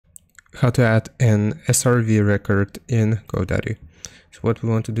how to add an SRV record in GoDaddy. So what we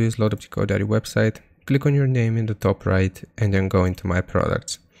want to do is load up the GoDaddy website, click on your name in the top right, and then go into My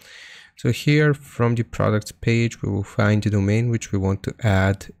Products. So here from the products page, we will find the domain which we want to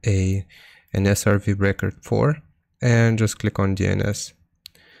add an SRV record for, and just click on DNS.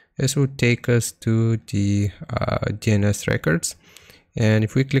 This will take us to the DNS records. And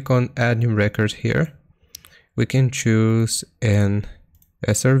if we click on Add New Record here, we can choose an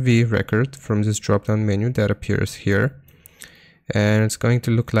SRV record from this drop-down menu that appears here. And it's going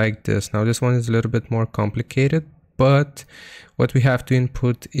to look like this. Now this one is a little bit more complicated, but what we have to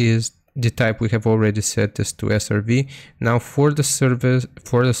input is the type. We have already set this to SRV. Now for the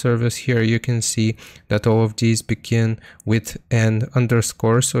service here, you can see that all of these begin with an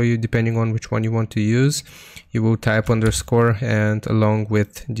underscore. So you, depending on which one you want to use, you will type underscore and along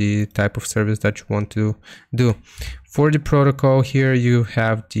with the type of service that you want to do. For the protocol here, you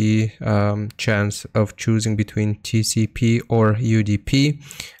have the chance of choosing between TCP or UDP,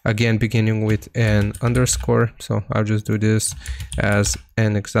 again beginning with an underscore. So I'll just do this as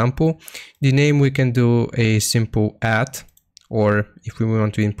an example. The name, we can do a simple @ or if we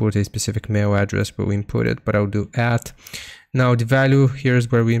want to input a specific mail address, we'll input it, but I'll do @. Now the value, here is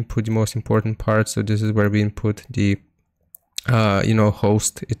where we input the most important part. So this is where we input the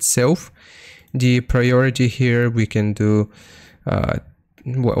host itself. The priority here, we can do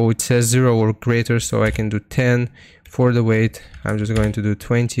it says 0 or greater, so I can do 10. For the weight, I'm just going to do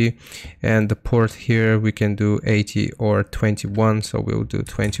 20, and the port here we can do 80 or 21, so we'll do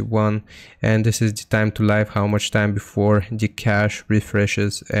 21. And this is the time to live, how much time before the cache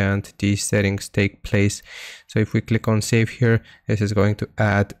refreshes and the settings take place. So if we click on save here, this is going to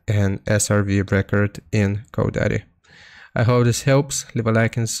add an SRV record in GoDaddy. I hope this helps. Leave a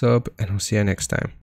like and sub, and I'll see you next time.